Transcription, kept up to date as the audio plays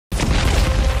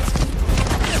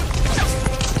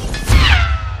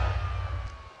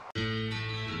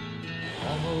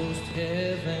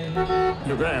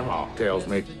Your grandma tells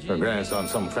me her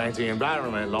grandson's some fancy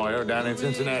environment lawyer down in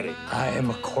Cincinnati. I am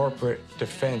a corporate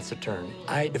defense attorney.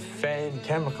 I defend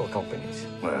chemical companies.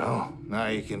 Well, now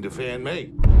you can defend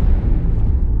me.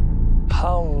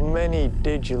 How many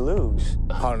did you lose?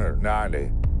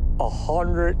 190.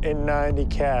 190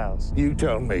 cows. You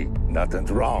told me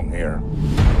nothing's wrong here.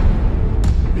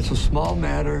 It's a small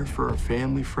matter for a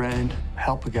family friend.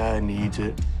 Help a guy who needs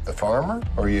it. The farmer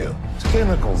or you? It's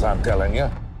chemicals, I'm telling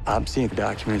you. I'm seeing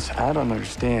documents I don't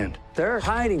understand. They're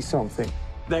hiding something.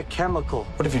 That chemical.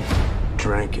 What if you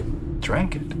drank it?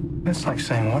 Drank it? It's like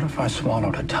saying, what if I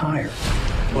swallowed a tire?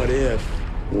 What if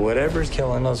whatever's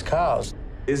killing those cows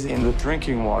is in the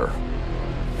drinking water?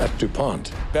 At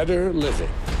DuPont, better living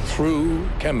through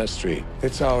chemistry.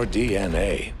 It's our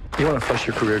DNA. You want to flush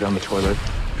your career down the toilet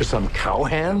for some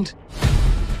cowhand?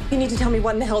 You need to tell me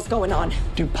what in the hell's going on.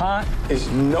 DuPont is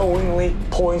knowingly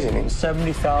poisoning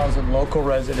 70,000 local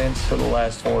residents for the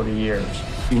last 40 years.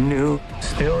 You knew,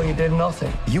 still you did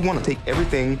nothing. You want to take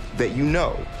everything that you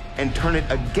know and turn it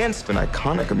against an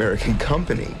iconic American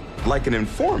company, like an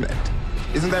informant.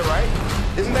 Isn't that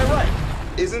right? Isn't that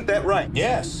right? Isn't that right?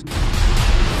 Yes.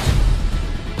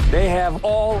 They have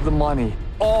all the money,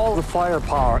 all the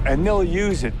firepower, and they'll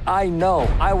use it. I know.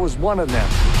 I was one of them.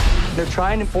 They're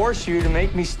trying to force you to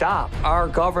make me stop. Our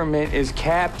government is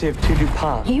captive to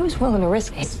DuPont. He was willing to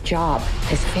risk his job,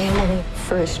 his family,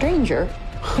 for a stranger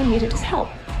who needed his help.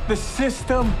 The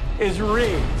system is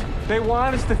rigged. They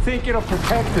want us to think it'll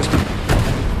protect us.